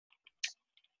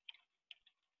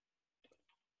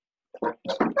All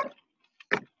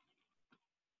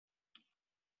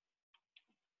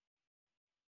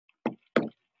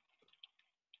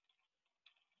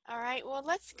right, well,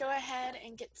 let's go ahead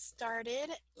and get started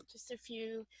just a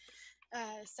few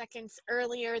seconds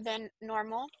earlier than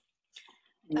normal.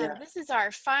 This is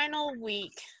our final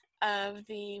week of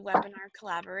the webinar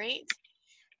Collaborate,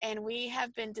 and we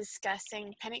have been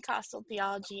discussing Pentecostal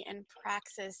theology and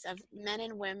praxis of men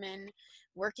and women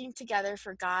working together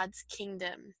for God's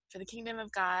kingdom, for the kingdom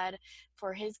of God,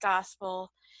 for his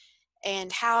gospel,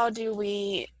 and how do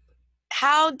we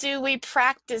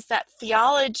practice that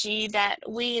theology that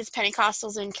we as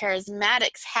Pentecostals and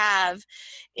charismatics have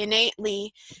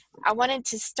innately. I wanted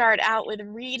to start out with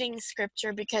reading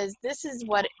scripture because this is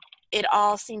what it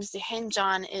all seems to hinge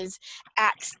on, is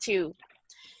Acts 2.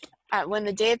 When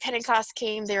the day of Pentecost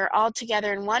came, they were all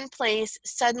together in one place.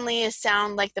 Suddenly a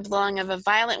sound like the blowing of a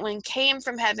violent wind came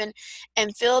from heaven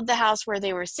and filled the house where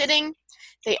they were sitting.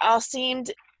 They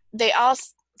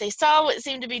saw what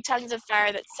seemed to be tongues of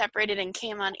fire that separated and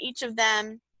came on each of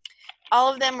them.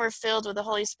 All of them were filled with the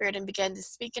Holy Spirit and began to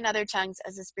speak in other tongues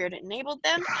as the Spirit enabled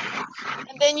them.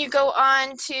 And then you go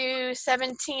on to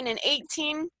 17 and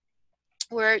 18,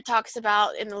 where it talks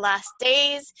about in the last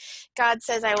days, God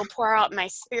says, I will pour out my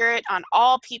Spirit on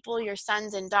all people. Your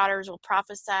sons and daughters will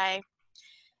prophesy.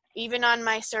 Even on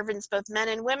my servants, both men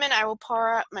and women, I will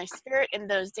pour out my Spirit in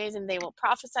those days, and they will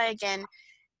prophesy again.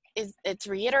 It's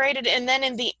reiterated. And then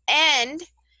in the end,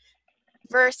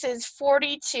 verses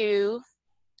 42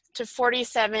 to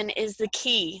 47 is the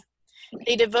key.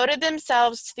 They devoted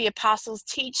themselves to the apostles'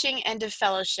 teaching and to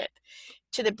fellowship,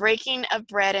 to the breaking of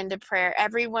bread and to prayer.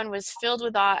 Everyone was filled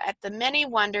with awe at the many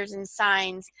wonders and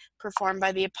signs performed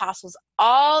by the apostles.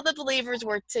 All the believers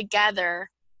were together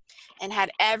and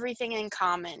had everything in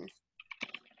common.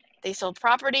 They sold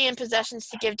property and possessions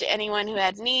to give to anyone who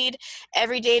had need.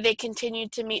 Every day they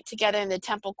continued to meet together in the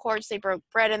temple courts. They broke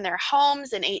bread in their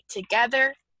homes and ate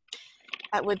together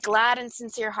with glad and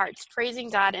sincere hearts,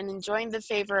 praising God and enjoying the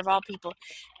favor of all people.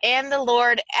 And the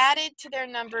Lord added to their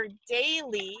number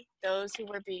daily those who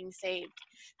were being saved.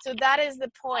 So that is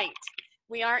the point.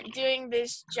 We aren't doing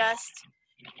this just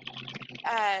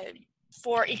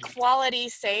for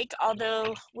equality's sake,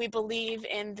 although we believe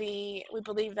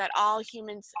that all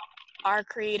humans are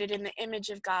created in the image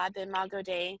of God, the Imago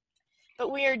Dei.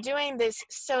 But we are doing this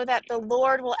so that the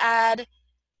Lord will add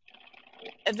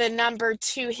the number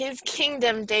to his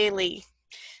kingdom daily,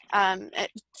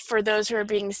 for those who are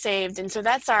being saved. And so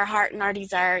that's our heart and our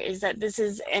desire, is that this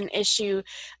is an issue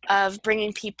of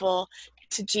bringing people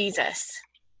to Jesus.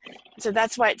 So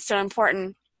that's why it's so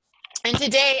important. And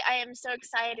today I am so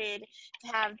excited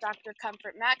to have Dr.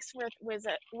 Comfort Max-Wirth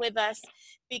with us,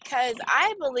 because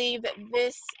I believe that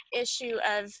this issue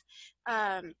of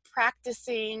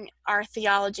practicing our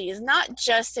theology is not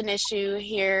just an issue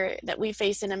here that we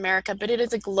face in America, but it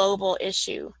is a global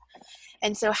issue.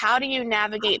 And so how do you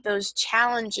navigate those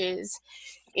challenges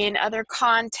in other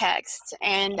contexts?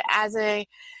 And as a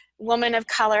woman of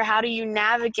color, how do you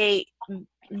navigate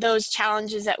those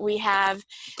challenges that we have,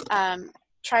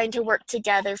 trying to work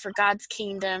together for God's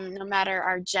kingdom, no matter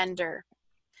our gender?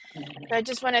 So I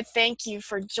just want to thank you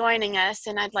for joining us,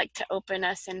 and I'd like to open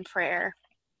us in prayer.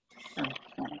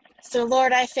 So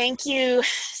Lord, I thank you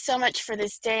so much for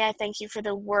this day. I thank you for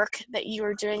the work that you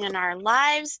are doing in our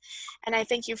lives. And I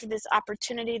thank you for this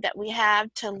opportunity that we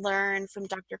have to learn from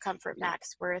Dr. Comfort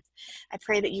Max-Wirth. I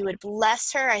pray that you would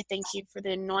bless her. I thank you for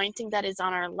the anointing that is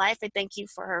on her life. I thank you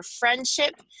for her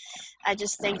friendship. I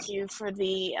just thank you for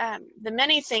the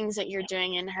many things that you're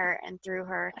doing in her and through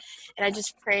her. And I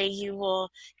just pray you will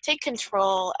take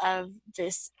control of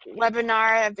this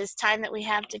webinar, of this time that we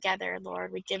have together,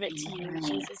 Lord. We give it to you in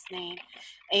Jesus' name.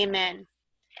 Amen.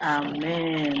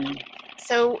 Amen.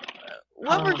 So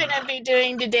what we're going to be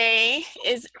doing today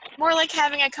is more like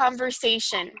having a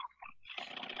conversation.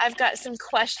 I've got some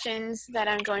questions that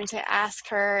I'm going to ask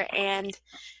her, and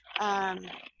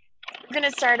we're going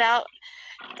to start out.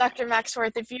 Dr.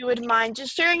 Max-Wirth, if you would mind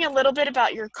just sharing a little bit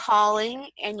about your calling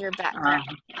and your background.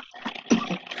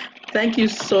 Thank you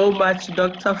so much,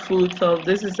 Dr. Fultop.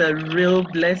 This is a real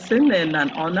blessing and an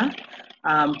honor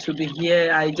to be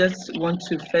here. I just want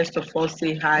to first of all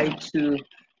say hi to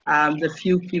the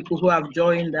few people who have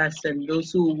joined us and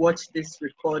those who watch this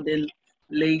recording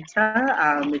later.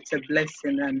 It's a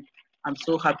blessing, and I'm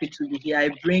so happy to be here. I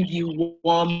bring you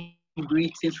warm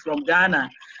greetings from Ghana,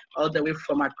 all the way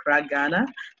from Accra, Ghana.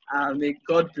 May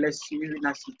God bless you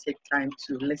as you take time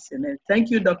to listen. And thank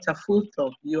you, Dr.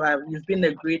 Fultop. You've been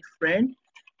a great friend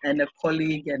and a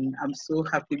colleague, and I'm so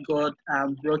happy God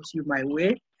brought you my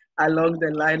way. along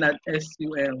the line at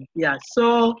SUM. Yeah,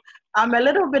 so a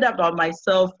little bit about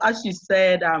myself. As you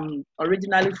said, I'm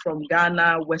originally from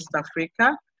Ghana, West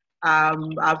Africa. I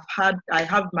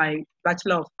have my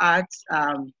Bachelor of Arts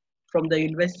from the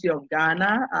University of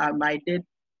Ghana. I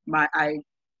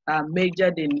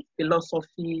majored in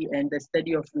philosophy and the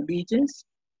study of religions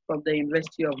from the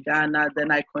University of Ghana.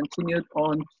 Then I continued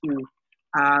on to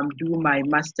do my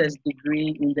master's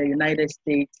degree in the United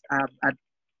States at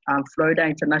Florida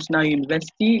International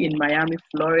University in Miami,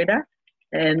 Florida.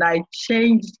 And I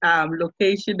changed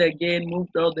location again,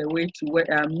 moved all the way to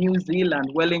New Zealand,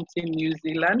 Wellington, New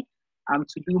Zealand,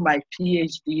 to do my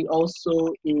PhD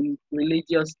also in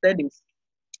religious studies.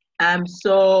 I've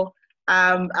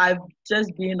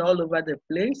just been all over the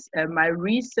place, and my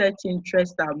research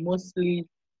interests are mostly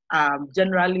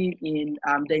generally in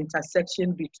the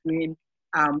intersection between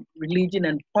religion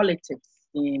and politics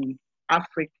in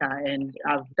Africa. And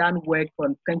I've done work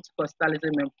on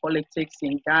Pentecostalism and politics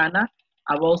in Ghana.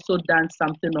 I've also done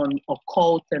something on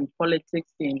occult and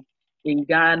politics in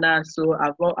Ghana. So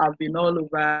I've been all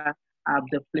over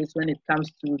the place when it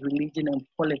comes to religion and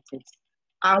politics.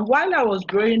 And while I was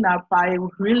growing up, I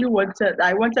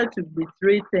wanted to be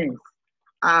three things: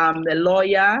 a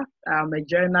lawyer, a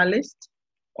journalist,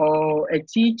 or a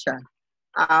teacher.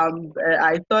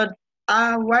 I thought,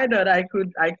 why not? I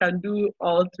can do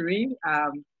all three.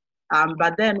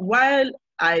 But then while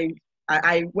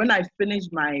when I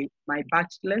finished my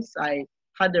bachelor's, I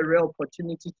had a real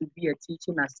opportunity to be a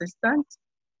teaching assistant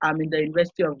in the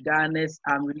University of Ghana's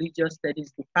Religious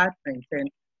Studies Department. And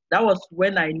that was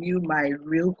when I knew my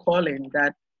real calling,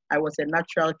 that I was a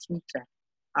natural teacher.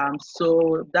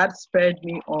 So that spurred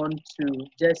me on to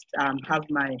just have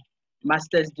my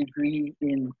master's degree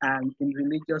in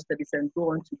religious studies and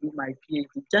go on to do my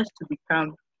PhD just to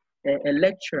become a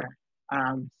lecturer.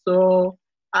 I've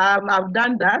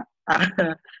done that.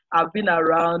 I've been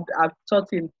around. I've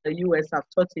taught in the US, I've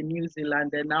taught in New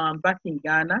Zealand, and now I'm back in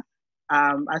Ghana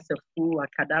as a full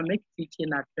academic,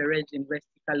 teaching at Perez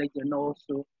University College and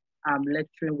also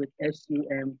lecturing with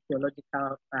SUM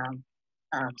Theological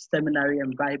Seminary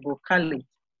and Bible College.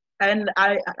 And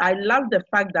I love the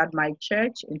fact that my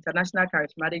church, International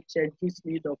Charismatic Church, gives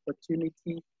me the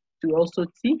opportunity to also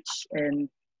teach and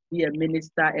be a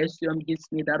minister. SUM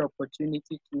gives me that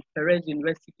opportunity to. Perez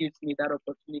University gives me that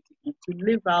opportunity to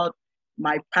live out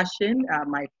my passion,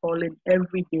 my calling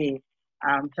every day,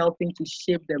 helping to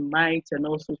shape their minds and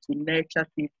also to nurture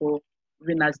people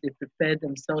even as they prepare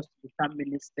themselves to become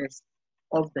ministers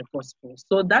of the gospel.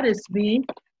 So that is me.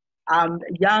 I'm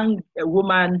a young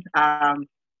woman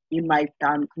in my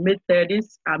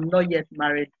mid-30s. I'm not yet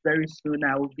married. Very soon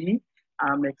I will be.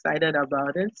 I'm excited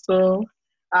about it. So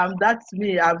that's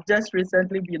me. I've just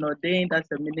recently been ordained as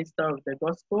a minister of the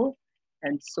gospel.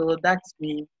 And so that's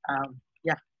me.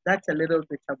 Yeah, that's a little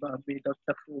bit about me,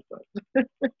 Dr. Fulton.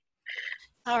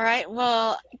 All right.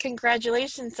 Well,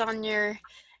 congratulations on your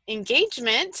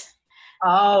engagement.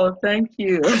 Oh, thank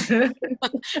you.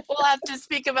 We'll have to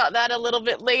speak about that a little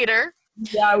bit later.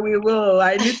 Yeah, we will.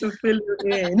 I need to fill you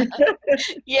in.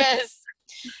 Yes.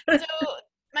 So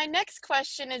my next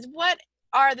question is, what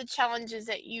are the challenges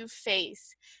that you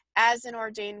face as an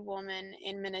ordained woman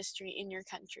in ministry in your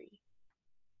country?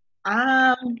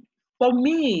 For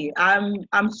me,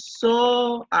 I'm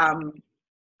so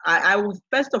I will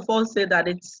first of all say that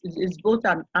it's both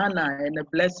an honor and a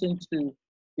blessing to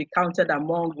be counted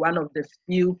among one of the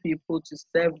few people to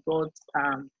serve God's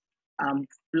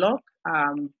flock.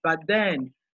 But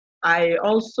then I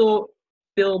also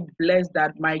feel blessed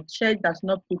that my church does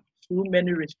not put too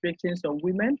many restrictions on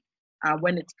women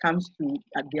when it comes to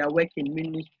their work in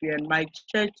ministry. And my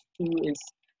church too is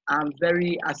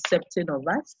very accepting of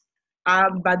us.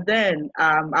 But then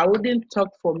I wouldn't talk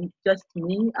for just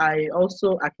me. I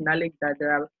also acknowledge that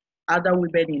there are other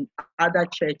women in other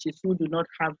churches who do not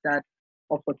have that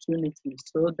opportunity.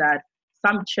 So that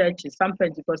some churches, some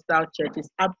Pentecostal churches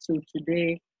up to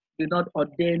today do not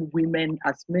ordain women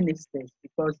as ministers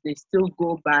because they still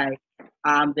go by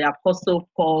the Apostle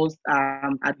Paul's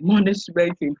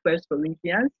admonishment in 1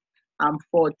 Corinthians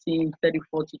 14,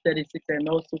 34 to 36, and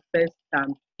also 1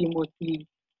 Timothy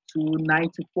 9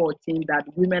 to 14, that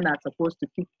women are supposed to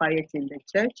keep quiet in the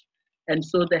church. And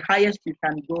so the highest you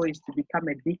can go is to become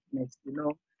a deaconess, you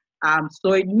know.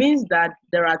 So it means that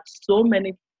there are so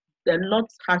many, a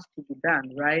lot has to be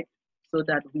done, right? So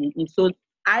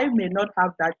I may not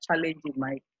have that challenge in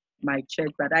my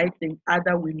church, but I think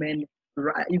other women,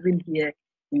 even here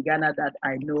in Ghana that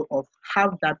I know of,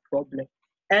 have that problem.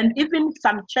 And even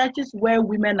some churches where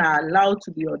women are allowed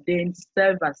to be ordained,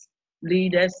 serve as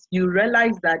leaders, you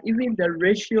realize that even the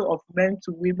ratio of men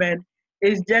to women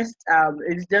it's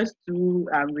just too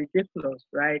ridiculous,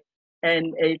 right?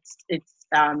 And it's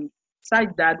such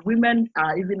that women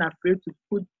are even afraid to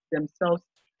put themselves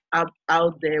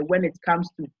out there when it comes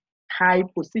to high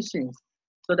positions,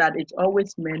 so that it's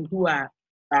always men who are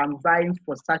vying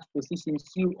for such positions.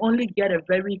 You only get a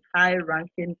very high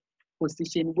ranking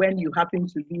position when you happen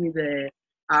to be the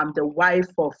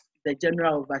wife of the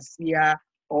general overseer,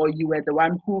 or you were the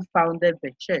one who founded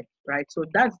the church, right? So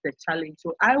that's the challenge.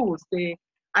 So I will say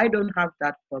I don't have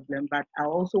that problem, but I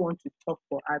also want to talk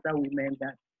for other women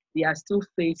that they are still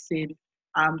facing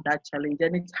that challenge,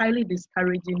 and it's highly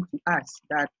discouraging to us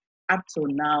that up till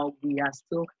now we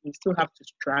still have to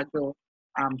struggle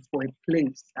for a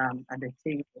place at the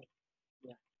table.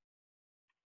 Yeah.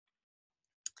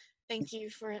 Thank you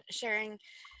for sharing.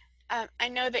 I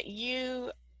know that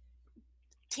you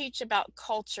teach about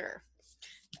culture,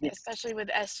 Yes. especially with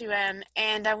SUM,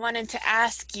 and I wanted to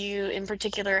ask you in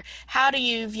particular, how do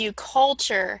you view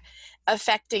culture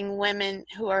affecting women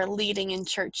who are leading in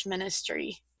church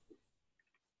ministry?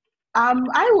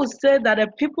 I would say that a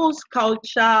people's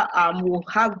culture will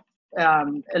have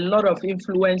a lot of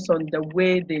influence on the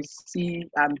way they see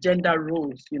gender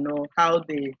roles, you know, how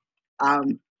they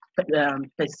um,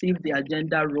 perceive their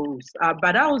gender roles.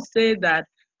 But I would say that,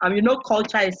 you know,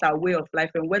 culture is our way of life,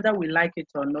 and whether we like it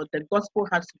or not, the gospel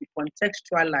has to be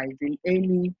contextualized in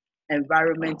any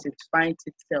environment it finds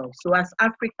itself. So as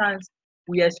Africans,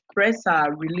 we express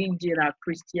our religion, our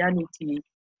Christianity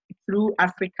through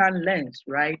African lens,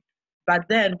 right? But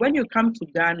then when you come to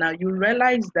Ghana, you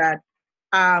realize that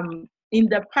in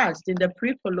the past, in the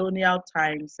pre-colonial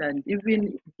times, and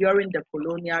even during the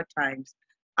colonial times,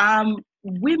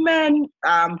 women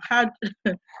had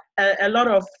a lot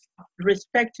of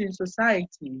respect in society.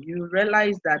 You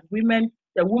realize that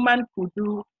a woman could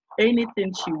do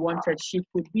anything she wanted. She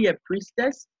could be a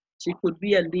priestess, she could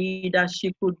be a leader,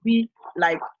 she could be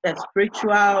like a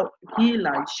spiritual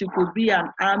healer, she could be an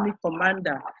army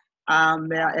commander.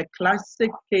 A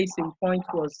classic case in point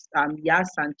was Ya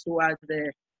Santua,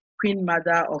 the Queen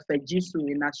Mother of Ejisu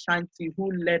in Ashanti,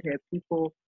 who led her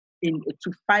people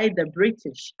to fight the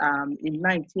British in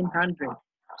 1900.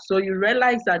 So you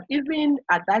realize that even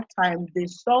at that time, they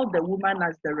saw the woman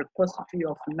as the repository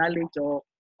of knowledge or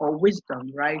wisdom,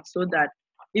 right? So that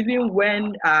even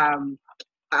when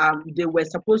they were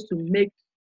supposed to make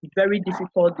very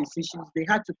difficult decisions, they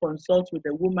had to consult with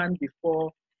the woman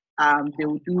before they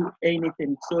would do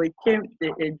anything. So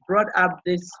it brought up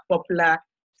this popular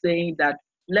saying that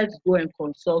let's go and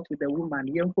consult with the woman,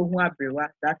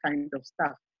 that kind of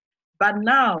stuff. But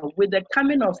now, with the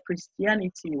coming of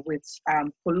Christianity, with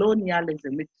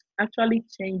colonialism, it actually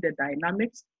changed the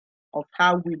dynamics of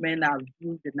how women are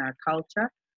viewed in our culture,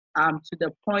 to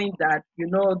the point that, you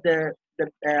know,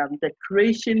 the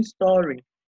creation story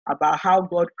about how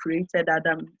God created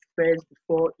Adam first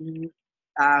before Eve,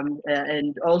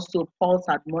 and also Paul's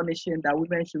admonition that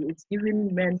women should, it's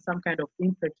giving men some kind of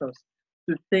impetus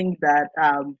to think that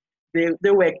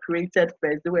they were created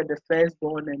first, they were the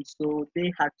firstborn, and so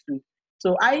they had to.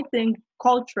 So I think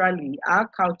culturally, our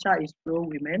culture is pro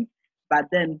women, but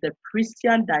then the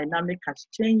Christian dynamic has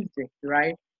changed it,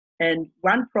 right? And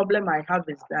one problem I have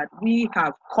is that we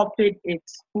have copied it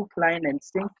hook, line, and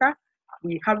sinker.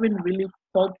 We haven't really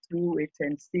thought through it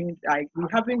and seen, like, we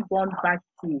haven't gone back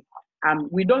to,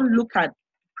 we don't look at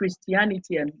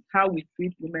Christianity and how we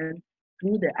treat women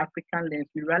through the African lens.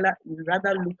 We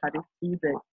rather look at it through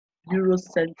the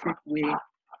Eurocentric way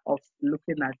of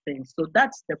looking at things. So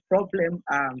that's the problem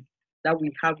that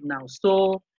we have now.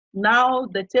 So now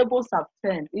the tables have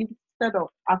turned. Instead of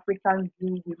Africans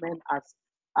view women as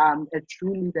a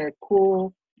truly the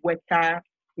co-worker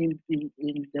in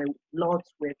the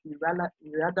Lord's work, we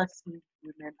rather see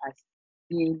women as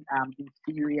being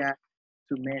inferior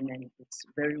to men, and it's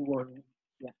very worrying.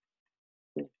 Yeah.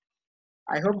 So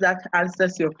I hope that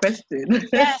answers your question.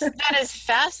 Yes, that is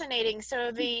fascinating.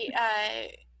 So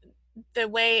the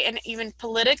way, and even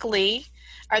politically,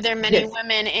 are there many Yes.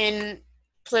 women in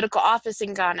political office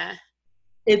in Ghana?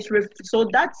 So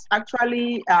that's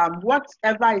actually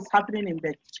whatever is happening in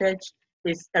the church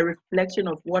is a reflection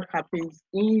of what happens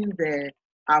in the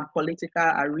political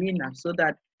arena, so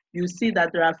that you see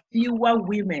that there are fewer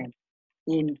women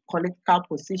in political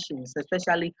positions,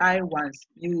 especially high ones.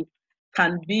 You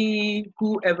can be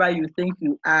whoever you think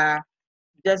you are,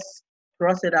 just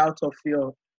cross it out of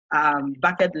your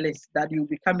bucket list that you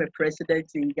become a president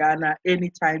in Ghana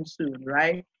anytime soon,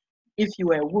 right? If you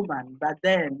were a woman. But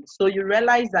then, so you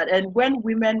realize that, and when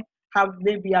women have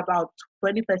maybe about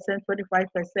 20%,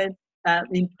 25%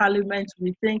 in parliament,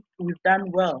 we think we've done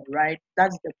well, right?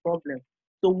 That's the problem.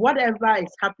 So whatever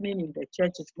is happening in the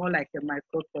church is more like a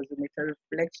microcosm. It's a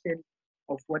reflection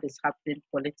of what is happening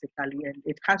politically, and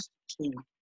it has to change.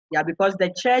 Yeah, because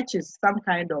the church is some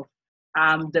kind of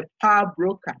the power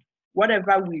broker.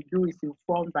 Whatever we do is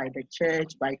informed by the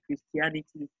church, by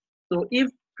Christianity. So if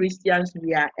Christians,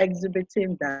 we are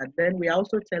exhibiting that, then we are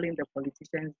also telling the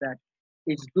politicians that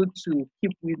it's good to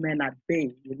keep women at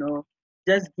bay, you know,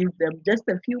 just give them just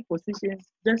a few positions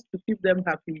just to keep them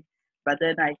happy. But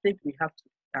then I think we have to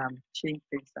change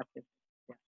things up.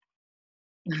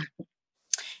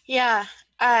 Yeah,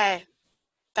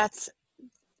 that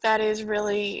is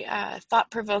really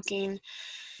thought-provoking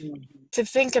to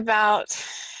think about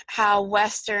how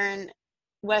Western's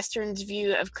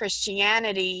view of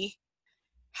Christianity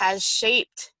has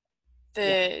shaped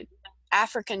the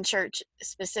African church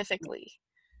specifically,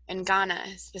 and Ghana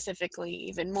specifically,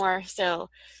 even more so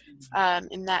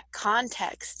in that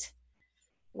context.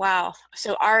 Wow.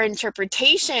 So our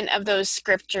interpretation of those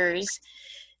scriptures,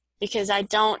 because I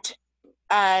don't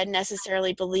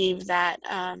necessarily believe that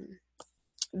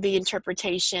the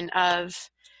interpretation of,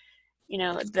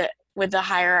 with the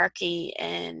hierarchy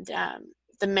and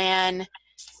the man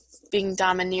being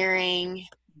domineering,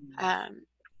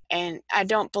 and I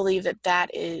don't believe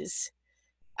that is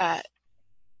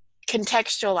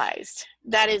contextualized.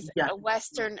 That is a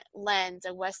Western lens,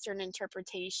 a Western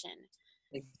interpretation.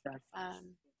 Exactly.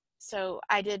 So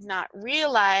I did not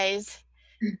realize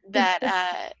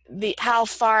that how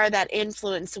far that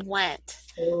influence went.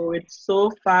 Oh, it's so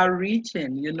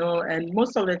far-reaching, you know, and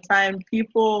most of the time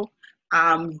people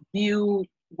view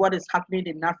what is happening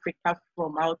in Africa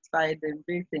from outside, and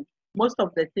they think most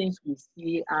of the things we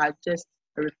see are just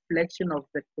a reflection of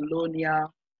the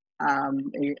colonial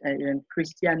and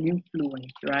Christian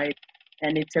influence, right?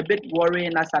 And it's a bit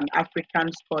worrying as an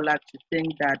African scholar to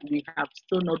think that we have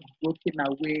still not broken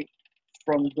away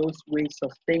from those ways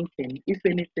of thinking. If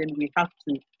anything, we have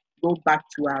to go back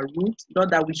to our roots.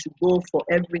 Not that we should go for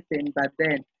everything, but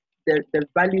then the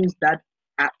values that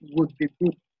would be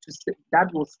good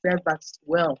that will serve us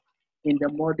well in the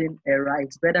modern era.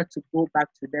 It's better to go back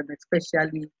to them,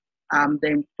 especially the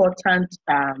important,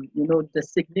 the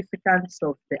significance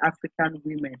of the African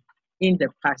women in the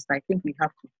past. I think we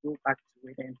have to go back to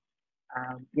it. And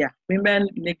women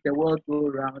make the world go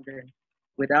round, and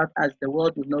without us, the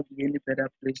world would not be any better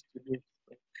place to live.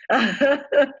 So.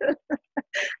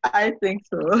 I think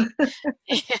so.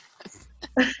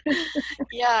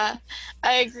 Yeah,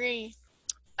 I agree.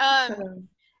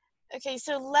 Okay,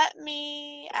 so let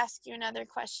me ask you another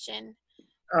question.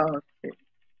 Okay.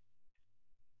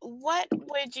 What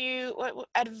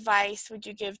advice would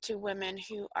you give to women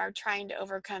who are trying to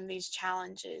overcome these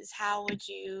challenges? How would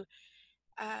you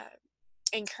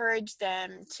encourage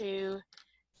them to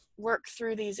work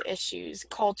through these issues,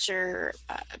 culture,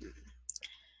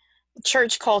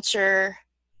 church culture,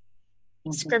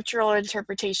 scriptural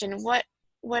interpretation?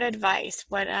 What advice,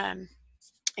 what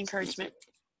encouragement?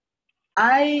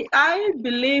 I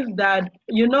believe that,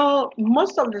 you know,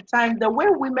 most of the time the way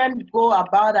women go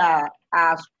about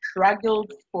our struggle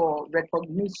for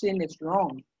recognition is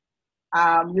wrong.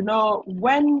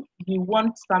 When you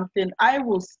want something, I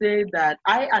will say that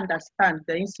I understand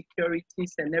the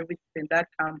insecurities and everything that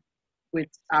come with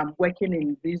working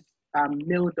in this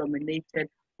male-dominated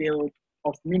field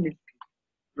of ministry,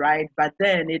 right? But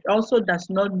then it also does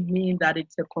not mean that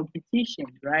it's a competition,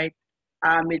 right?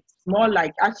 It's more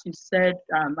like, as you said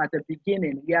at the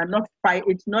beginning, we are not fight.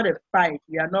 It's not a fight.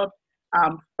 We are not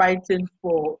fighting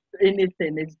for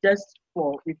anything. It's just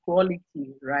for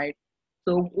equality, right?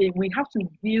 So we have to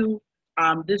view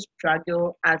this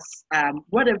struggle as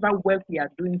whatever work we are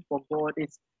doing for God.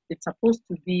 It's supposed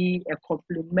to be a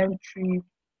complementary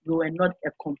role and not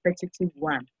a competitive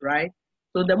one, right?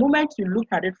 So the moment you look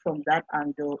at it from that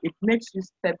angle, it makes you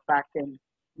step back and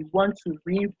you want to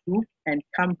regroup and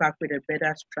come back with a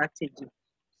better strategy.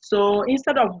 So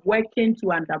instead of working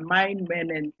to undermine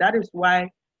men, and that is why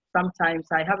sometimes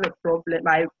I have a problem.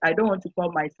 I don't want to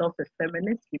call myself a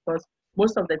feminist because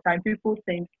most of the time people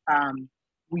think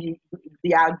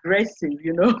they are aggressive,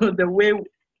 you know, the way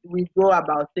we go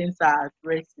about things are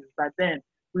aggressive. But then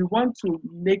we want to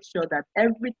make sure that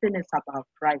everything is about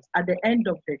Christ. At the end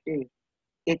of the day,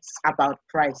 it's about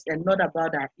Christ and not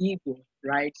about our ego,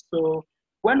 right? So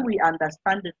when we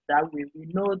understand it that way, we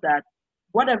know that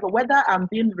whether I'm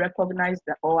being recognized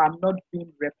or I'm not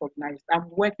being recognized, I'm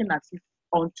working as if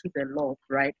unto the Lord,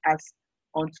 right? As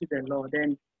unto the Lord.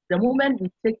 And the moment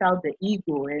we take out the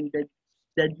ego and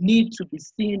the need to be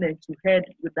seen and to heard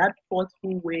with that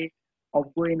forceful way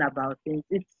of going about things,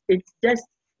 it's just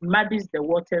muddies the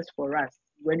waters for us.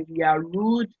 When we are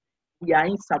rude, we are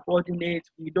insubordinate.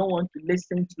 We don't want to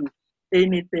listen to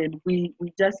anything. We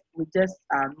just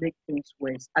make things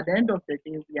worse. At the end of the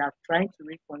day, we are trying to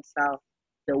reconcile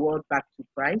the world back to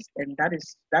Christ, and that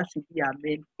should be our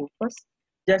main focus.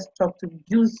 Just talk to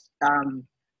use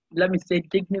let me say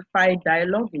dignified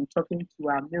dialogue in talking to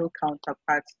our male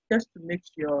counterparts, just to make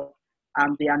sure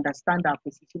they understand our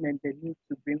position and the need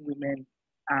to bring women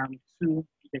to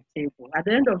the table. At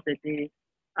the end of the day,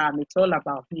 it's all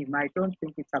about him. I don't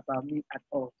think it's about me at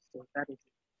all. So that is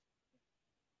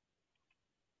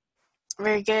it.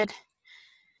 Very good.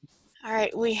 All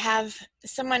right, we have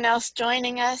someone else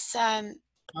joining us. I'll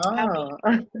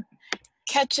be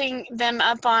catching them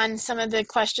up on some of the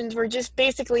questions. We're just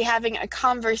basically having a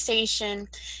conversation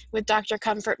with Dr.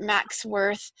 Comfort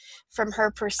Max-Wirth from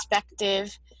her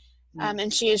perspective.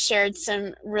 And she has shared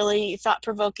some really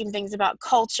thought-provoking things about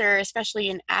culture, especially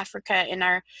in Africa, in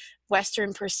our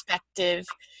Western perspective,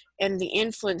 and the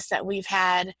influence that we've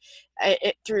had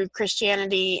through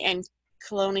Christianity and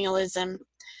colonialism,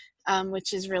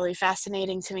 which is really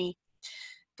fascinating to me.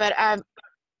 But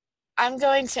I'm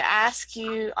going to ask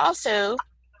you also,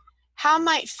 how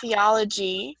might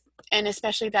theology, and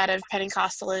especially that of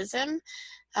Pentecostalism,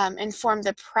 inform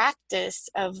the practice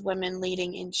of women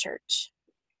leading in church?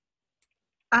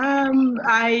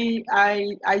 I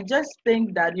just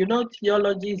think that,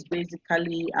 theology is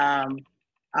basically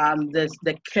there's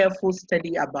the careful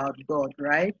study about God,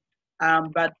 right?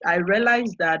 But I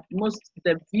realize that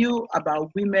the view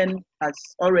about women has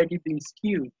already been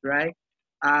skewed, right?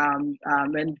 And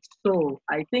so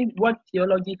I think what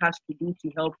theology has to do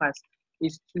to help us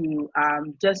is to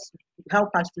just help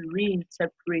us to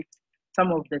reinterpret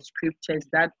some of the scriptures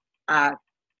that are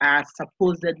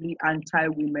supposedly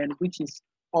anti-women, which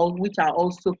are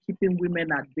also keeping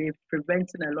women at bay,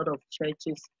 preventing a lot of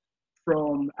churches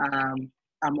from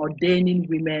ordaining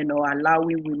women or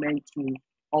allowing women to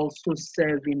also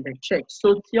serve in the church.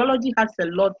 So theology has a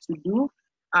lot to do.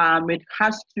 It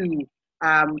has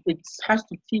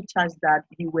to teach us that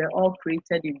we were all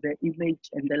created in the image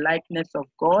and the likeness of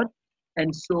God.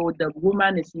 And so the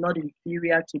woman is not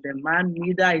inferior to the man,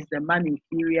 neither is the man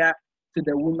inferior to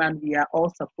the woman. We are all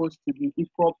supposed to be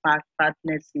equal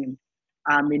partners in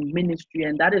ministry,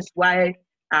 and that is why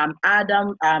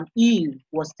Eve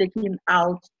was taken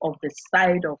out of the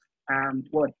side of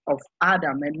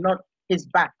Adam and not his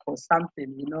back or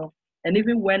something, And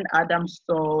even when Adam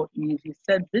saw Eve, he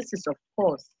said, "This is of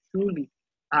course truly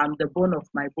the bone of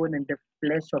my bone and the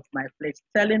flesh of my flesh,"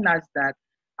 telling us that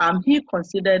he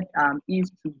considered Eve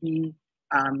to be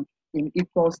in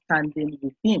equal standing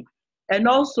with him. And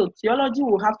also, theology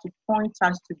will have to point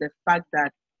us to the fact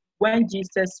that when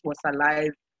Jesus was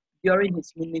alive during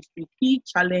his ministry, he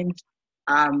challenged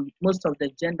most of the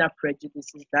gender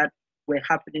prejudices that were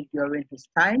happening during his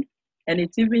time. And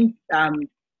it even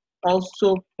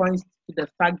also points to the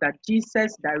fact that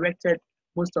Jesus directed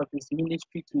most of his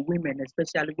ministry to women,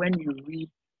 especially when you read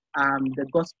the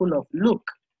Gospel of Luke.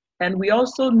 And we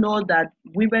also know that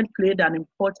women played an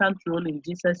important role in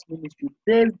Jesus' ministry.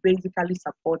 They basically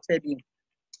supported him.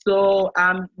 So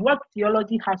what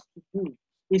theology has to do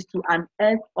is to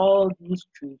unearth all these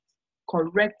truths,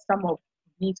 correct some of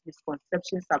these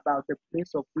misconceptions about the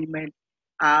place of women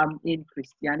in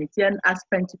Christianity. And as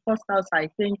Pentecostals, I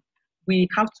think we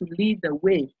have to lead the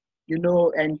way,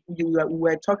 and we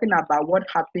were talking about what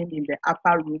happened in the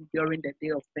upper room during the day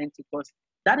of Pentecost.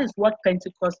 That is what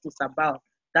Pentecost is about.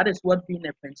 That is what being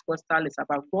a Pentecostal is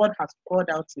about. God has poured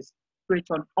out his spirit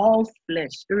on all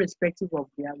flesh, irrespective of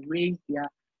their race, their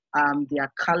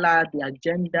color, their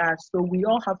gender. So we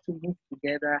all have to move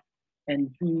together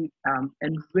and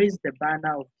and raise the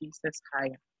banner of Jesus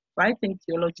higher. So I think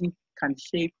theology can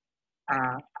shape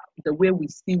the way we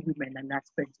see women, and as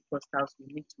Pentecostals,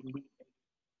 we need to lead.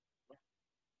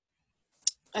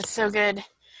 That's so good.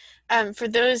 For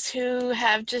those who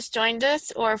have just joined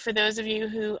us, or for those of you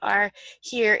who are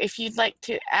here, if you'd like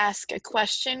to ask a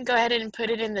question, go ahead and put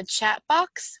it in the chat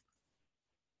box,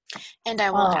 and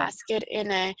I will ask it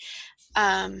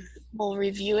we'll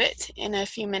review it in a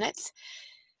few minutes.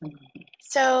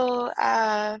 So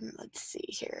let's see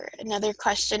here. Another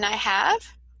question I have.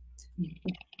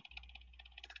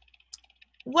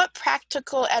 What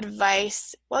practical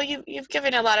advice? Well, you've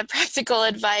given a lot of practical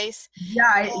advice.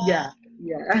 Yeah.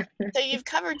 So you've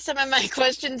covered some of my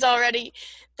questions already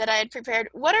that I had prepared.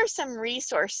 What are some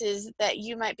resources that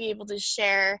you might be able to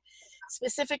share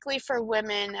specifically for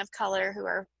women of color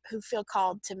who feel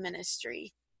called to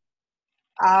ministry?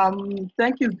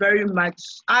 Thank you very much.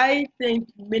 I think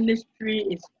ministry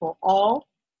is for all.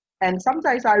 And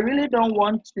sometimes I really don't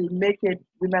want to make it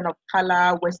women of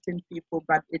color, Western people,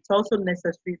 but it's also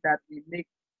necessary that we make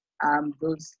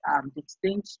those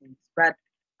distinctions. But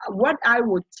what I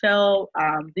would tell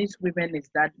these women is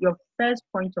that your first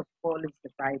point of call is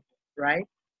the Bible, right?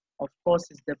 Of course,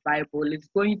 it's the Bible. It's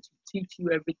going to teach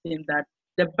you everything that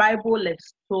the Bible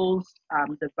extols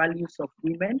the values of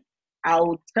women. I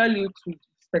will tell you to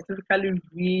specifically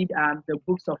read the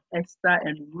books of Esther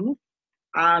and Ruth.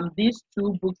 These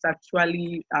two books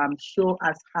actually show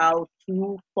us how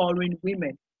two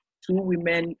women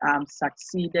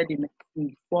succeeded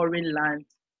in foreign lands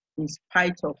in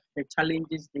spite of the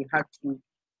challenges they had to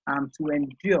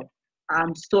endure.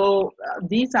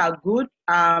 These are good.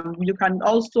 You can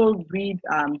also read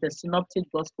the Synoptic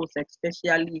Gospels,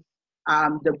 especially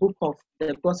the book of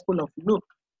the Gospel of Luke.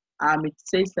 It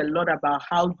says a lot about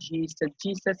how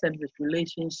Jesus and his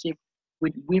relationship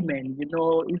with women. You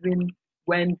know, even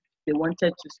when they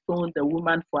wanted to stone the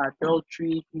woman for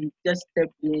adultery, he just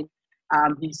stepped in.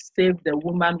 He saved the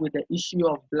woman with the issue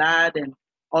of blood and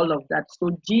all of that.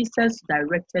 So Jesus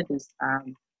directed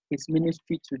his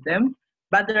ministry to them.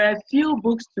 But there are a few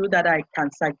books too that I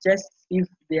can suggest if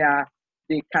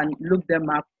they can look them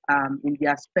up in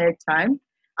their spare time.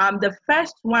 The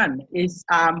first one is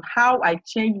How I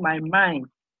Changed My Mind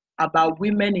About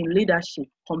Women in Leadership,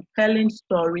 Compelling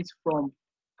Stories from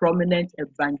Prominent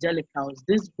Evangelicals.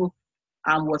 This book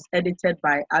was edited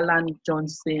by Alan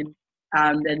Johnson,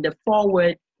 and the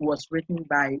foreword was written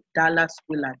by Dallas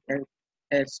Willard,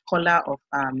 a scholar of,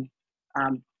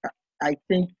 I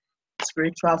think,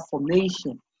 spiritual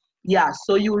formation. Yeah,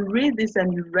 so you read this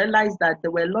and you realize that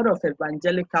there were a lot of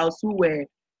evangelicals who were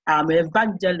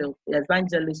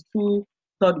evangelists who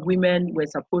thought women were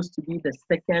supposed to be the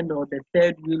second or the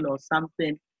third wheel or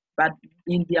something. But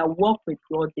in their work with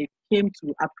God, they came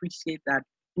to appreciate that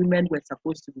women were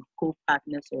supposed to be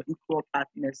co-partners or equal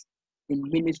partners in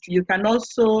ministry. You can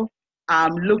also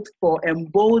look for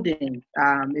Emboldened.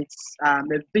 It's a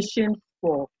vision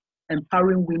for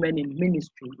empowering women in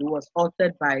ministry. It was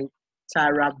authored by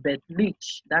Tara Beth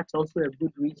Leach. That's also a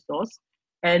good resource.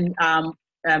 And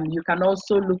you can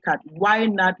also look at Why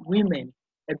Not Women,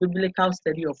 a biblical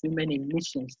study of women in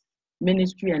missions,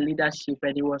 ministry and leadership.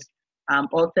 And it was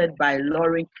authored by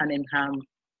Lauren Cunningham,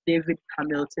 David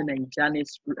Hamilton, and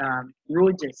Janice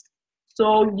Rogers.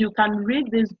 So you can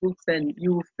read these books and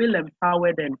you feel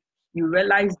empowered, and you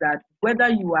realize that whether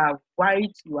you are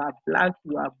white, you are black,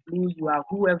 you are blue, you are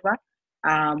whoever,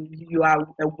 you are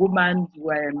a woman, you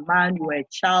are a man, you are a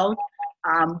child,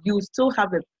 you still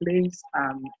have a place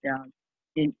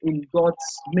in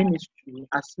God's ministry.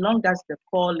 As long as the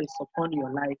call is upon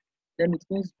your life, then it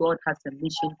means God has a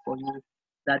mission for you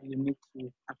that you need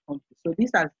to accomplish. So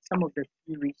these are some of the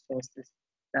few resources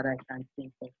that I can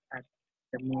think of at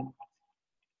the moment.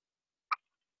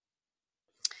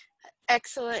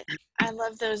 Excellent. I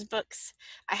love those books.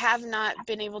 I have not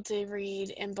been able to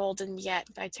read Emboldened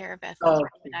yet by Tara Beth Lee.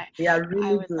 Okay. They are really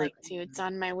I would good. like to. It's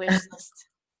on my wish list.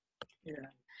 Yeah.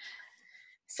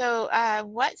 So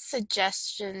what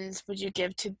suggestions would you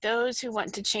give to those who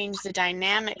want to change the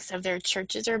dynamics of their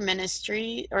churches or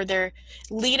ministry or their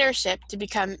leadership to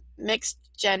become mixed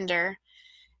gender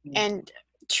and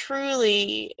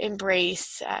truly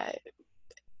embrace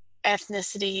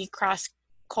ethnicity,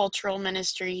 cross-cultural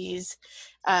ministries,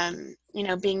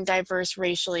 being diverse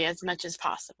racially as much as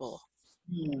possible?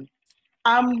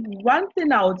 One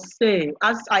thing I would say,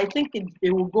 as I think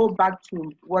it will go back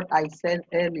to what I said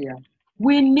earlier,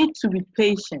 we need to be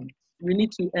patient. We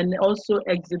need to, and also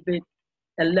exhibit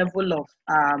a level of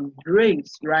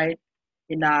grace, right,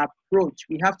 in our approach.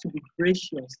 We have to be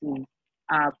gracious in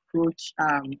our approach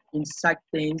in such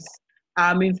things.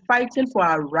 In fighting for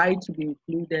our right to be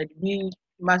included, we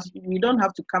don't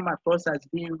have to come across as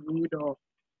being rude or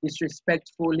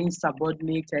disrespectful,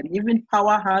 insubordinate, and even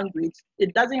power hungry.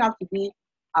 It doesn't have to be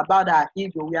about our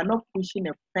ego. We are not pushing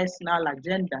a personal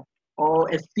agenda or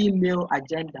a female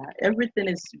agenda. Everything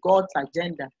is God's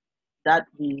agenda that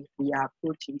we are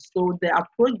approaching. So the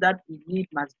approach that we need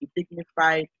must be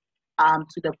dignified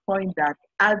to the point that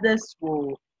others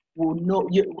will know.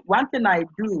 One thing I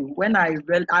do when I'm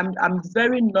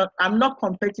not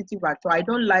competitive at all. I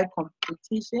don't like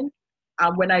competition.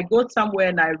 And when I go somewhere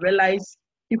and I realize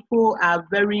people are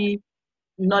very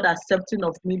not accepting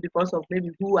of me because of maybe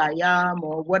who I am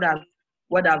or what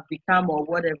I've become or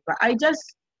whatever, I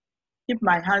just keep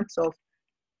my hands off.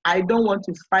 I don't want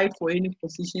to fight for any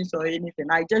positions or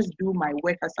anything. I just do my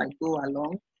work as I go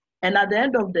along. And at the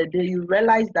end of the day, you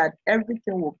realize that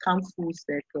everything will come full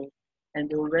circle. And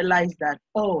they'll realize that,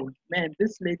 oh man,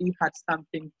 this lady had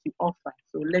something to offer.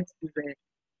 So let's give her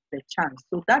the chance.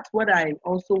 So that's what I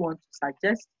also want to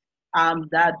suggest,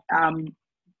 that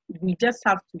we just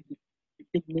have to be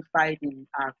dignified in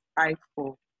our fight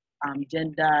for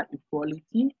gender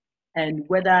equality, and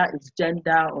whether it's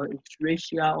gender or it's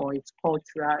racial or it's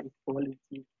cultural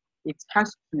equality, it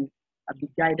has to be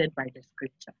guided by the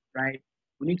scripture, right?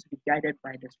 We need to be guided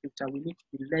by the scripture. We need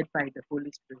to be led by the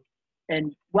Holy Spirit.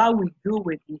 And while we do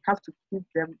it, we have to keep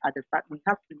them at the back. We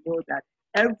have to know that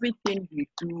everything we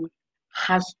do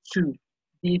has to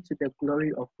be to the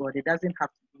glory of God. It doesn't have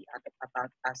to be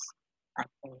about us at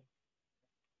all.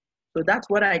 So that's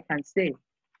what I can say.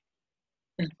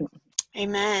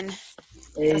 Amen.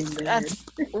 Amen. That's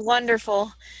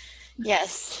wonderful.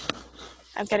 Yes.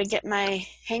 I've got to get my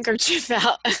handkerchief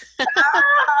out.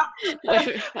 Was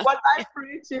I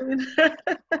preaching?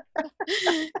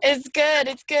 It's good.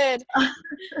 It's good.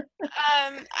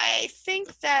 I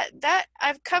think that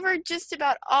I've covered just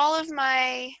about all of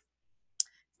my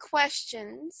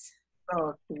questions.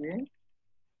 Okay.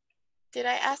 Did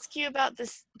I ask you about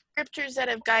the scriptures that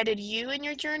have guided you in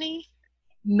your journey?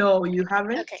 No, you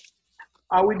haven't. Okay.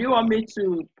 Would you want me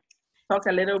to talk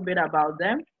a little bit about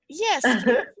them? Yes,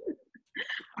 please.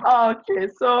 Okay,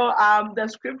 so the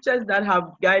scriptures that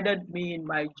have guided me in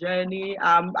my journey,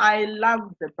 I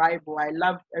love the Bible. I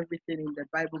love everything in the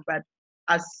Bible, but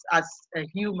as a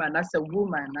human, as a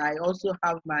woman, I also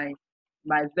have my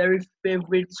very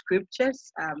favorite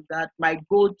scriptures, that my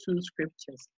go-to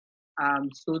scriptures,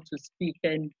 so to speak.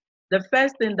 And the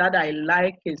first thing that I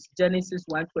like is Genesis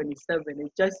 1:27.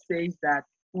 It just says that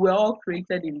we're all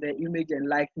created in the image and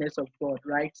likeness of God,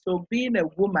 right? So being a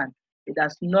woman, it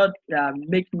does not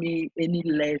make me any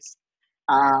less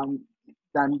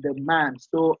than the man.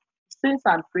 So since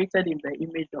I'm created in the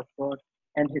image of God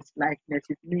and his likeness,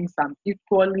 it means I'm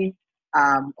equally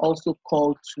also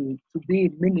called to be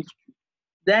in ministry.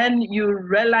 Then you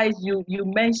realize you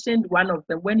mentioned one of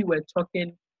them when you were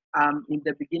talking in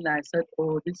the beginning. I said,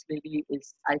 oh, this lady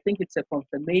is, I think it's a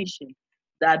confirmation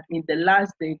that in the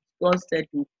last days, God said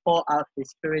he will pour out his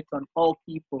spirit on all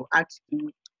people, Acts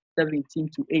 2:17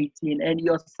 to 18. And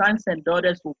your sons and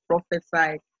daughters will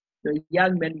prophesy, your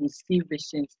young men will see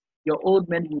visions, your old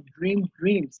men will dream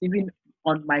dreams. Even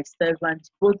on my servants,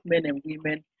 both men and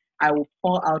women, I will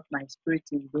pour out my spirit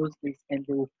in those days and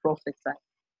they will prophesy.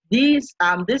 This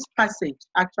passage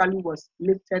actually was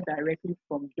lifted directly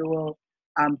from Joel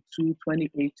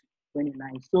 2:28 to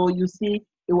 29. So you see,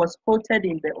 it was quoted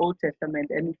in the Old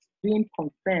Testament and it's being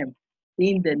confirmed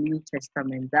in the New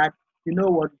Testament that, you know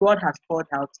what, God has poured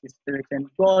out his spirit, and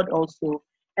God also,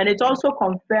 and it also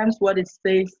confirms what it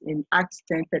says in Acts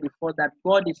 10:34, that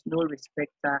God is no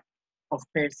respecter of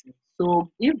persons.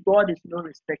 So if God is no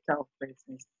respecter of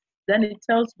persons, then it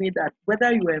tells me that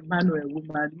whether you are a man or a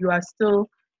woman, you are still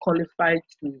qualified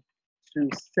to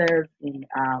serve in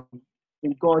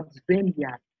God's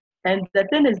vineyard. And the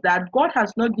thing is that God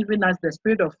has not given us the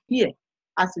spirit of fear,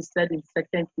 as he said in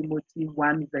 2 Timothy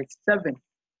 1:7.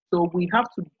 So we have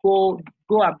to go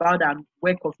about our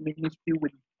work of ministry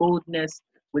with boldness,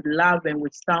 with love, and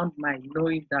with sound mind,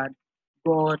 knowing that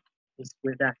God is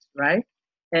with us, right?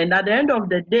 And at the end of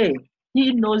the day,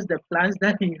 he knows the plans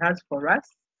that he has for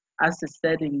us, as he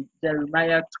said in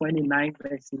Jeremiah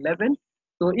 29:11.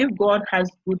 So if God has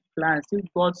good plans,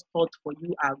 if God's thoughts for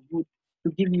you are good, to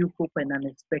give you hope and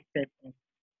unexpected end,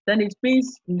 then it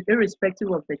means, irrespective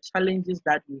of the challenges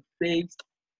that you face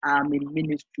in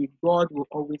ministry, God will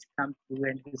always come through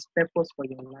and his purpose for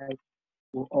your life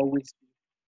will always be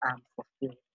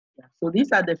fulfilled. Yeah. So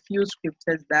these are the few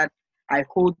scriptures that I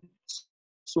hold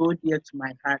so dear to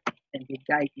my heart and they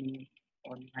guide me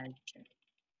on my journey.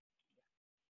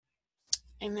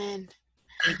 Amen.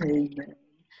 Amen.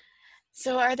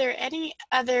 So are there any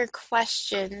other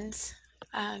questions?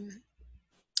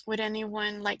 Would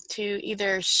anyone like to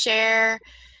either share?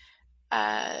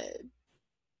 I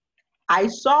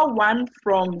saw one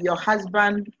from your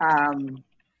husband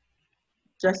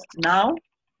just now.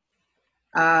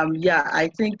 Yeah, I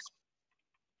think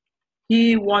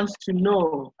he wants to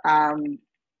know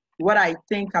what I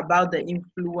think about the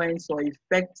influence or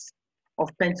effects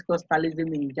of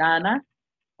Pentecostalism in Ghana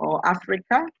or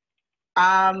Africa.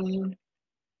 I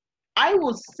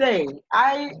will say,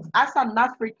 as an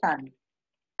African,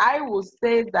 I will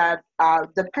say that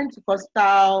the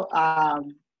Pentecostal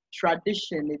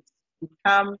tradition, it's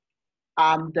become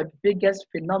the biggest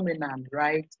phenomenon,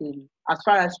 right, as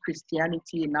far as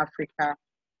Christianity in Africa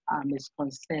is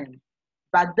concerned.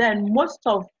 But then most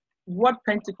of what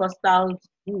Pentecostals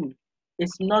do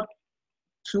is not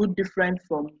too different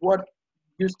from what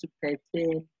used to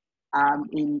pertain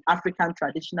in African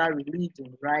traditional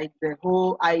religion, right? The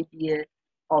whole idea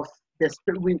of the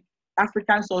spirit.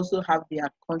 Africans also have their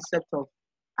concept of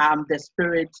the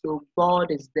spirit. So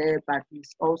God is there, but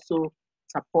he's also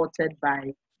supported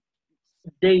by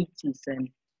deities and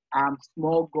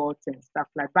small gods and stuff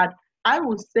like that. But I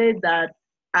would say that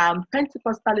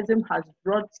Pentecostalism has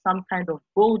brought some kind of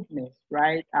boldness,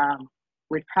 right?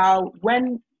 With how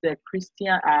when the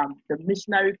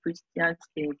missionary Christians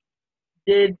came,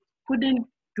 they couldn't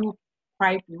do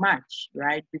quite much,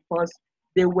 right? Because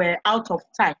they were out of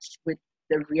touch with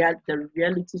the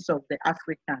realities of the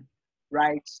African,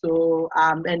 right? So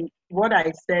and what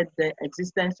I said, the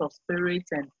existence of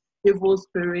spirits and evil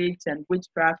spirits and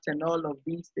witchcraft and all of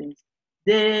these things,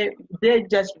 they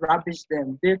just rubbished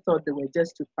them. They thought they were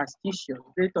just superstitious.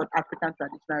 They thought African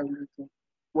traditional religion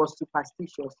was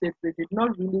superstitious. They did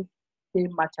not really pay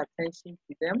much attention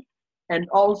to them. And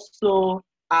also,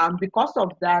 because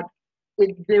of that,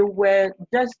 they were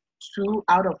just too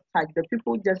out of touch. The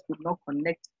people just could not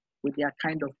connect with their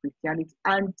kind of Christianity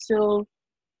until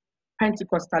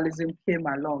Pentecostalism came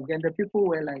along. And the people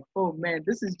were like, oh man,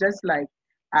 this is just like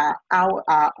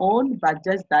our own, but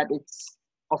just that it's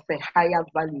of a higher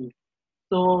value.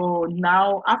 So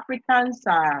now Africans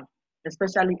are,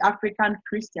 especially African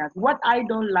Christians, what I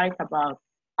don't like about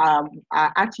our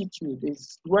attitude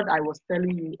is what I was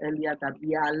telling you earlier, that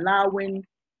we are allowing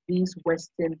these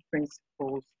Western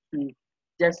principles to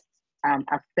just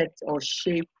affect or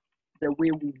shape the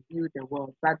way we view the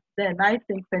world. But then I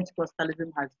think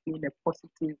Pentecostalism has been a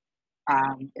positive,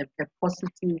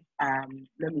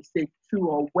 let me say, tool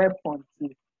or weapon to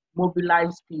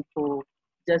mobilize people,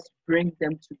 just bring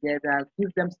them together,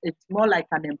 give them, it's more like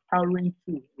an empowering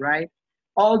tool, right?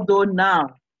 Although now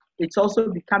it's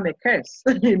also become a curse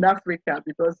in Africa,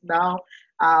 because now,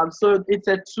 so it's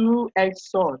a two-edged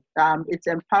sword. It's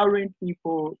empowering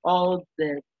people, all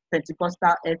the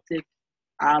Pentecostal ethics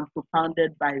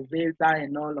propounded by Weber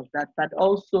and all of that, but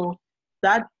also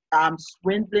that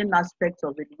swindling aspect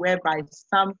of it, whereby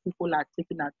some people are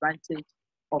taking advantage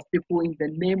of people in the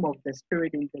name of the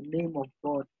Spirit, in the name of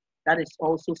God. That is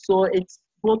also, so it's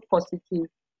both positive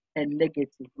and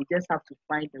negative. We just have to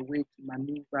find a way to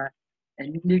maneuver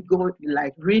and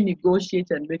renegotiate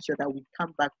and make sure that we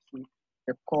come back to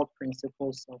the core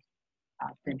principles of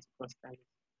Pentecostalism.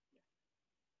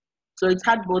 So it's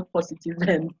had both positive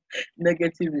and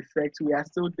negative effects. We are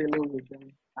still dealing with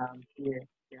them here.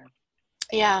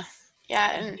 Yeah,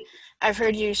 and I've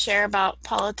heard you share about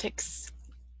politics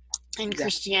and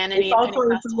Christianity. It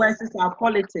also influences our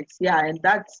politics, and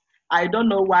that's, I don't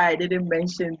know why I didn't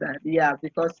mention that,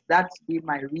 because that's been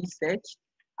my research.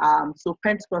 So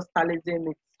Pentecostalism,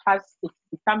 it's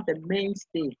become the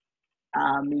mainstay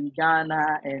in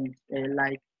Ghana, and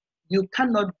like, you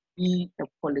cannot be a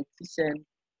politician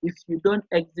if you don't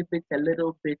exhibit a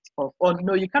little bit of, or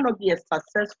no, you cannot be a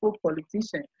successful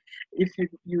politician if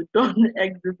you don't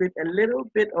exhibit a little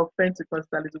bit of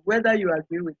Pentecostalism, whether you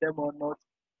agree with them or not.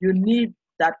 You need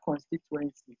that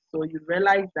constituency. So you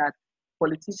realize that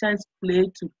politicians play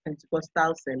to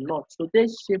Pentecostals a lot. So they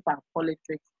shape our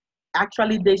politics.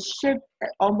 Actually, they shape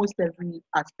almost every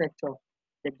aspect of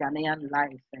the Ghanaian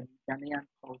life and Ghanaian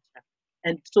culture.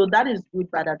 And so that is good,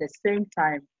 but at the same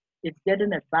time, it's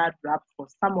getting a bad rap for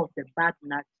some of the bad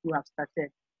nuts who have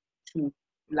started to,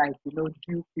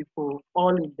 do people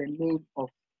all in the name of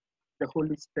the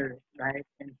Holy Spirit, right?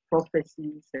 And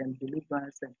prophecies and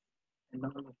deliverance and all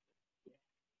of that.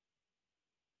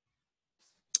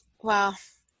 Wow.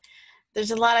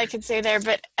 There's a lot I could say there,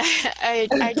 but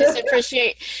I just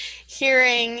appreciate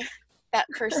hearing that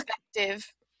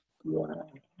perspective. Yeah.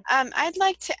 I'd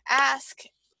like to ask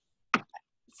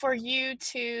for you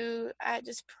to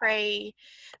just pray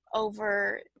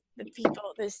over the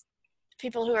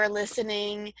people who are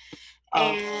listening,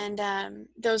 and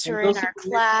those who are in our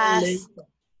class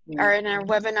or in our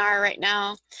webinar right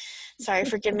now. Sorry,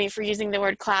 forgive me for using the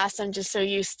word class. I'm just so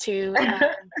used to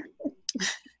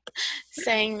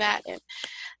saying that.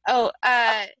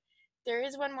 There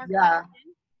is one more question.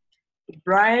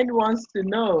 Brian wants to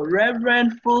know,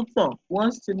 Reverend Fulton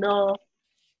wants to know,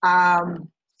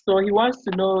 so he wants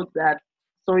to know that,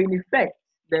 so in effect,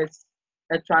 there's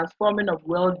a transforming of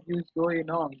worldviews going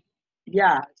on.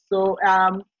 So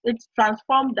it's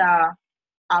transformed,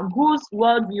 whose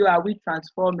worldview are we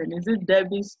transforming? Is it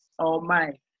Debbie's or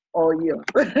mine or yours?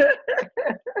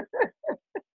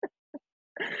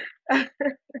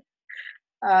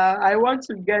 I want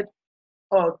to get,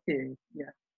 okay.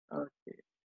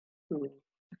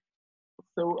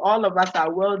 So all of us, our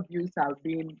worldviews have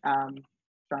been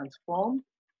transformed.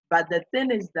 But the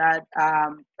thing is that,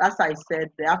 as I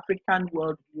said, the African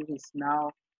worldview is now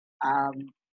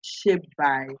shaped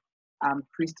by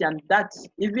Christian. That's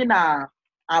even our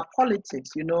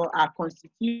politics, our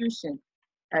constitution,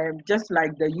 just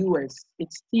like the US,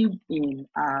 it's still in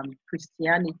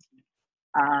Christianity.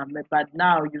 But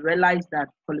now you realize that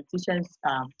politicians,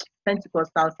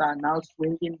 Pentecostals are now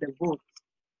swinging the votes.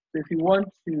 So if you want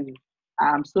to,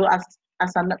 so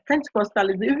as a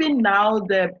Pentecostal, even now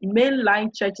the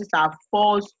mainline churches are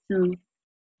forced to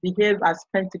behave as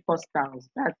Pentecostals.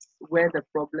 That's where the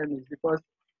problem is, because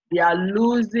they are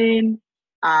losing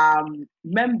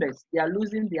members. They are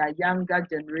losing their younger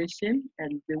generation,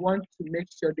 and they want to make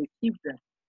sure they keep them.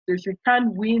 So if you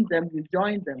can't win them, you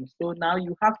join them. So now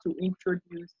you have to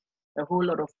introduce a whole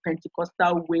lot of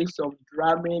Pentecostal ways of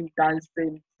drumming,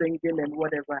 dancing, singing, and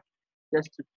whatever, just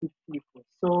to keep people.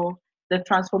 So the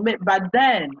transformation, but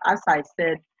then, as I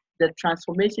said, the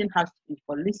transformation has to be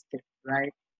holistic,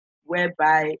 right?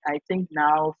 Whereby I think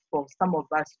now for some of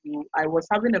us, I was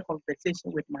having a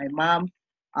conversation with my mom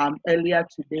earlier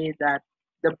today that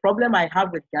the problem I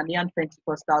have with Ghanaian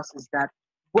Pentecostals is that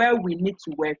where we need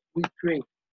to work, we pray.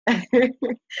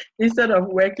 Instead of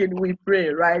working, we pray,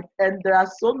 right? And there are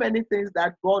so many things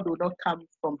that God will not come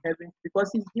from heaven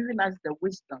because He's given us the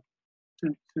wisdom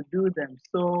to do them.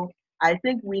 So I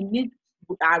think we need,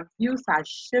 our views are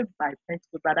shaped by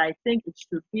Pentecost, but I think it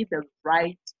should be the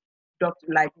right doctor,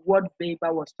 like what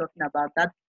Weber was talking about,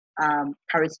 that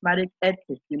charismatic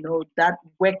ethic, that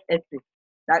work ethic,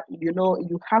 that,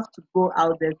 you have to go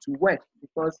out there to work,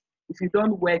 because if you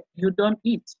don't work, you don't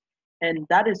eat. And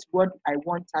that is what I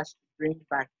want us to bring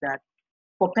back, that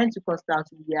for Pentecostals,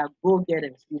 we are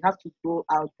go-getters. We have to go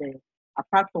out there.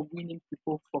 Apart from winning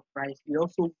people for Christ, we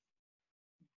also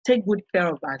take good care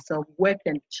of ourselves, work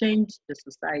and change the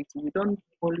society. We don't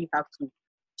only have to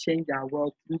change our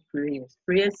world through prayers.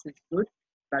 Prayers is good,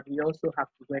 but we also have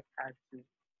to work hard to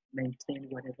maintain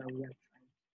whatever we are trying.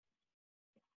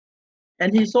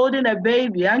 And he's holding a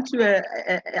baby. Aren't you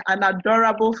an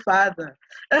adorable father?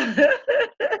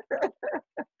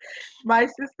 My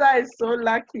sister is so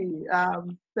lucky.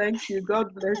 Thank you.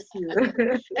 God bless you.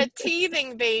 A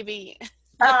teething baby.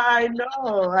 I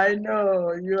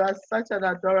know. You are such an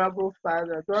adorable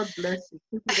father. God bless you.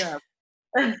 Keep it up.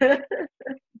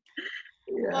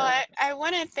 Well, I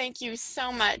want to thank you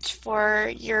so much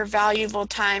for your valuable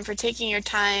time, for taking your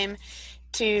time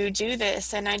to do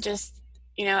this. And I just,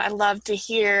 I love to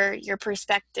hear your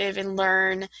perspective and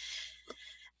learn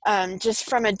just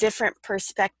from a different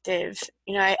perspective.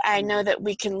 I know that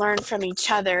we can learn from each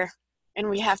other, and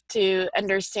we have to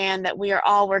understand that we are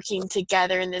all working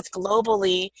together in this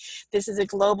globally. This is a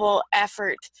global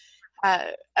effort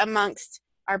amongst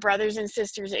our brothers and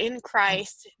sisters in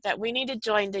Christ, that we need to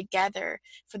join together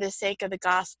for the sake of the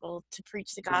gospel, to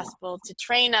preach the gospel, to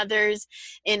train others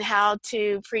in how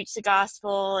to preach the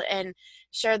gospel and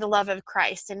share the love of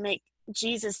Christ and make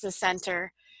Jesus the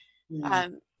center.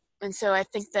 And so I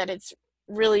think that it's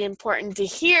really important to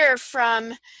hear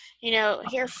from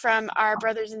our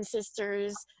brothers and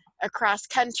sisters across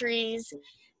countries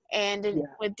and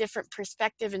with different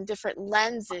perspective and different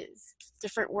lenses,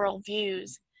 different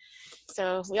worldviews.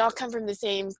 So we all come from the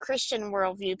same Christian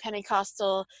worldview,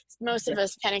 Pentecostal, most of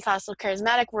us Pentecostal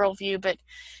charismatic worldview, but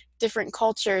different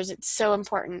cultures. It's so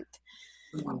important.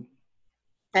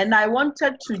 And I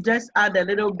wanted to just add a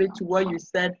little bit to what you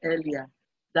said earlier,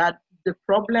 that the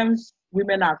problems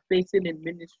women are facing in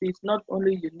ministry is not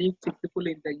only unique to people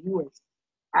in the US.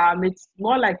 It's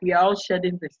more like we are all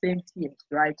shedding the same tears,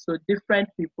 right? So different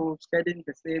people shedding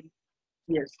the same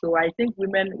tears. So I think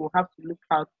women will have to look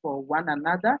out for one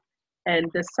another.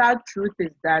 And the sad truth is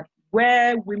that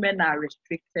where women are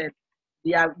restricted,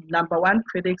 their number one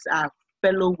critics are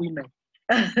fellow women.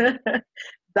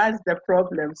 That's the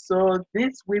problem. So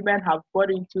these women have got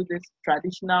into this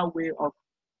traditional way of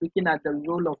looking at the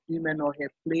role of women or her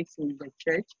place in the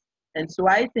church. And so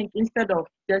I think instead of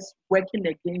just working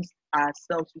against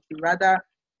ourselves, we should rather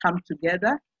come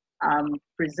together,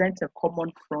 present a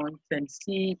common front, and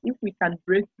see if we can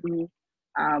break through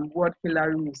what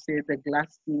Hillary would say, the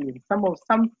glass ceiling.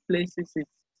 Some places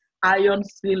it's iron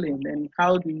ceiling, and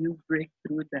how do you break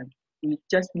through them? We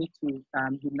just need to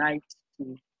unite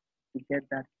to get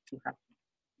that to happen.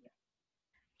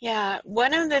 Yeah,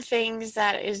 one of the things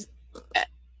that is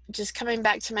just coming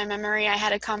back to my memory, I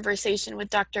had a conversation with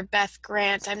Dr. Beth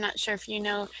Grant. I'm not sure if you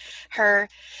know her,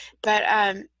 but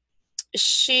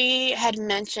she had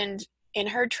mentioned in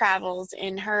her travels,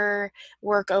 in her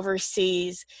work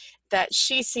overseas, that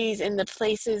she sees in the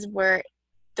places where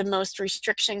the most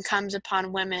restriction comes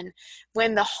upon women,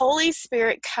 when the Holy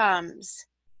Spirit comes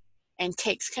and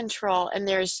takes control, and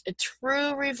there's a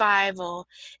true revival,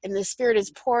 and the Spirit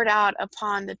is poured out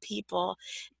upon the people,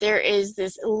 there is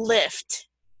this lift,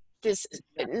 this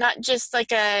not just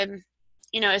like a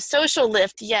social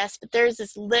lift, yes, but there's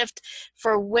this lift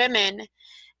for women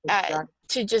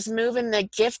to just move in the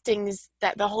giftings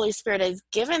that the Holy Spirit has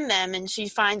given them. And she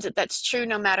finds that that's true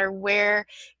no matter where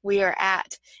we are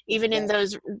at, even in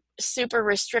those super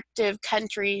restrictive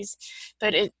countries.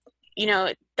 But it, you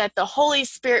know, that the Holy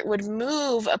Spirit would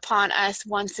move upon us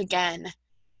once again.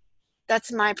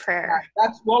 That's my prayer.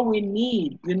 That's what we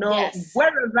need. You know, Yes.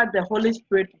 wherever the Holy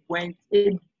Spirit went,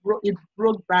 it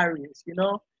broke barriers. You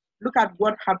know, look at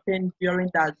what happened during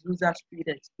the Azusa Street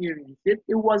experience. It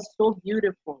was so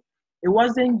beautiful. It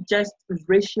wasn't just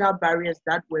racial barriers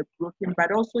that were broken,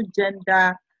 but also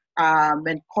gender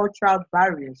and cultural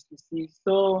barriers, you see.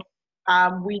 So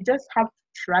we just have to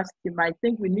trust Him. I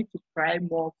think we need to cry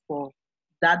more for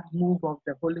that move of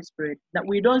the Holy Spirit. That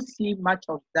we don't see much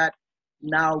of that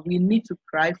now. We need to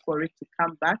cry for it to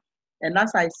come back. And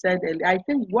as I said earlier, I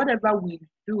think whatever we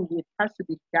do, it has to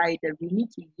be guided. We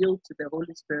need to yield to the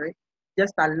Holy Spirit.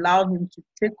 Just allow Him to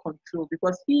take control,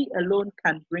 because He alone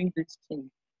can bring this change.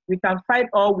 We can fight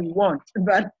all we want,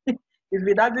 but if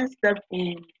He doesn't step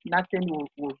in, nothing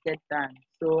will get done.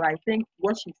 So I think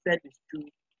what she said is true.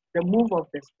 The move of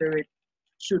the Spirit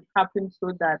should happen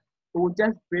so that it will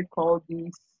just break all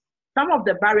these. Some of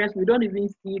the barriers, we don't even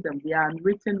see them. They are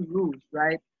unwritten rules,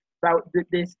 right? But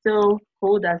they still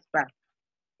hold us back.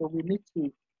 So we need to,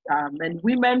 and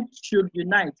women should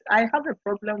unite. I have a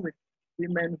problem with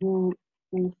women who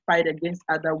fight against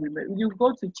other women. You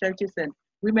go to churches and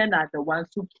women are the ones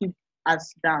who keep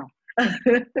us down.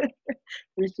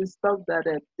 We should stop that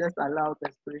and just allow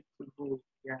the Spirit to go.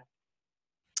 Yeah.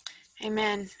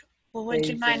 Amen. Well, would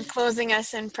you Amen. mind closing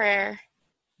us in prayer?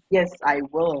 Yes, I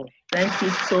will. Thank you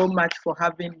so much for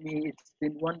having me. It's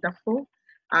been wonderful.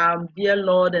 Dear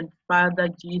Lord and Father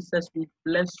Jesus, we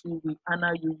bless you, we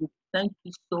honor you, we thank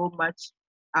you so much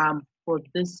for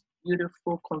this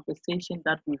beautiful conversation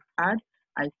that we've had.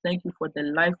 I thank you for the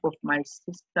life of my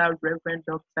sister, Reverend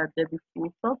Dr. Debbie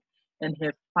Fultop, and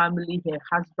her family, her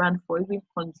husband, for even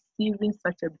conceiving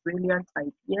such a brilliant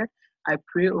idea. I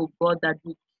pray, oh God, that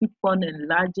you keep on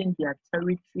enlarging their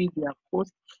territory, their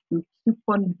coast. You keep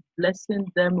on blessing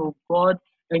them, oh God,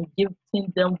 and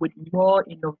gifting them with more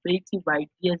innovative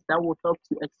ideas that will help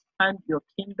to expand your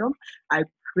kingdom. I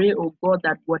pray, oh God,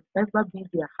 that whatever be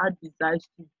their heart desires,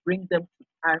 to bring them to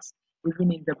pass,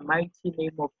 even in the mighty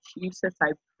name of Jesus.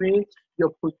 I pray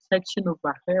your protection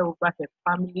over her, over her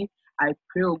family. I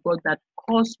pray, oh God, that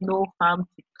cause no harm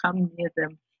to come near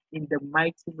them in the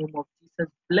mighty name of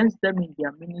Jesus. Bless them in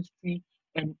their ministry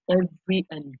and every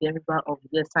endeavor of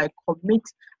this. I commit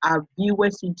our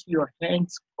viewers into your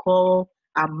hands, Cole,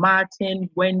 Martin,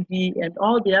 Wendy, and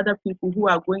all the other people who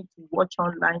are going to watch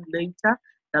online later,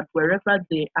 that wherever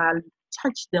they are,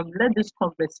 touch them. Let this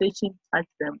conversation touch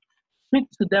them. Speak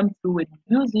to them through it.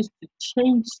 Use this to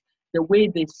change the way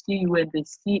they see you and they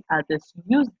see others.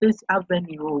 Use this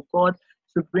avenue, oh God,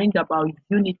 to bring about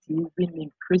unity even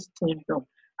in Christendom.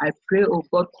 I pray, oh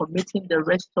God, committing the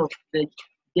rest of the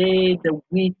day, the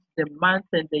week, the month,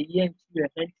 and the year into your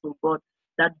hands, oh God,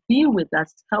 that be with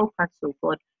us, help us, oh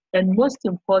God. And most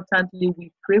importantly,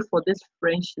 we pray for this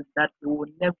friendship that it will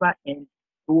never end.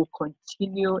 It will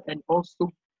continue and also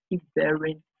keep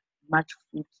bearing much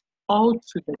fruit, all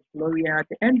to the glory. And at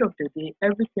the end of the day,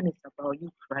 everything is about you,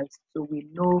 Christ. So we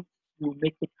know you'll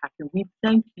make it happen. We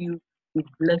thank you, we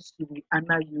bless you, we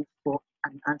honor you for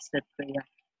an answered prayer.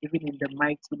 Even in the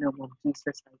mighty name of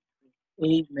Jesus, I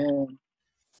pray. Amen.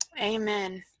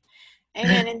 Amen.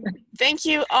 Amen. And thank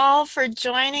you all for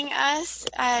joining us.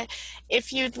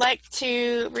 If you'd like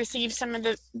to receive some of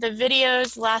the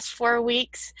videos last 4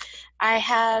 weeks, I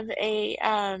have a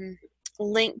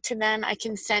link to them I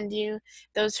can send you.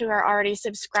 Those who are already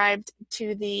subscribed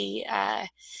to the, I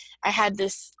had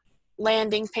this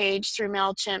landing page through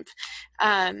MailChimp,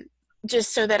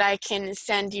 just so that I can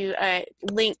send you a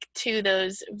link to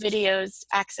those videos,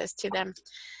 access to them.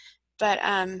 But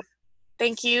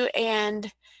thank you,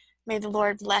 and may the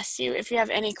Lord bless you. If you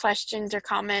have any questions or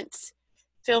comments,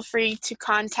 feel free to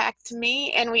contact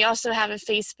me. And we also have a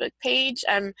Facebook page.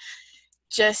 I'm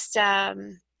just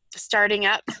starting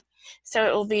up, so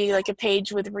it will be like a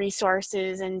page with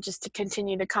resources and just to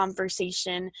continue the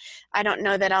conversation. I don't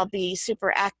know that I'll be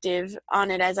super active on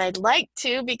it as I'd like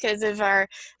to because of our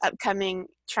upcoming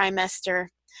trimester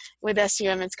with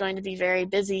SUM. It's going to be very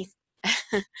busy.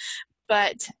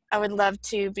 But I would love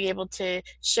to be able to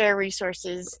share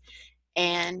resources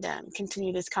and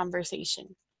continue this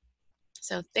conversation.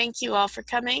 So thank you all for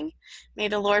coming. May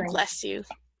the Lord bless you.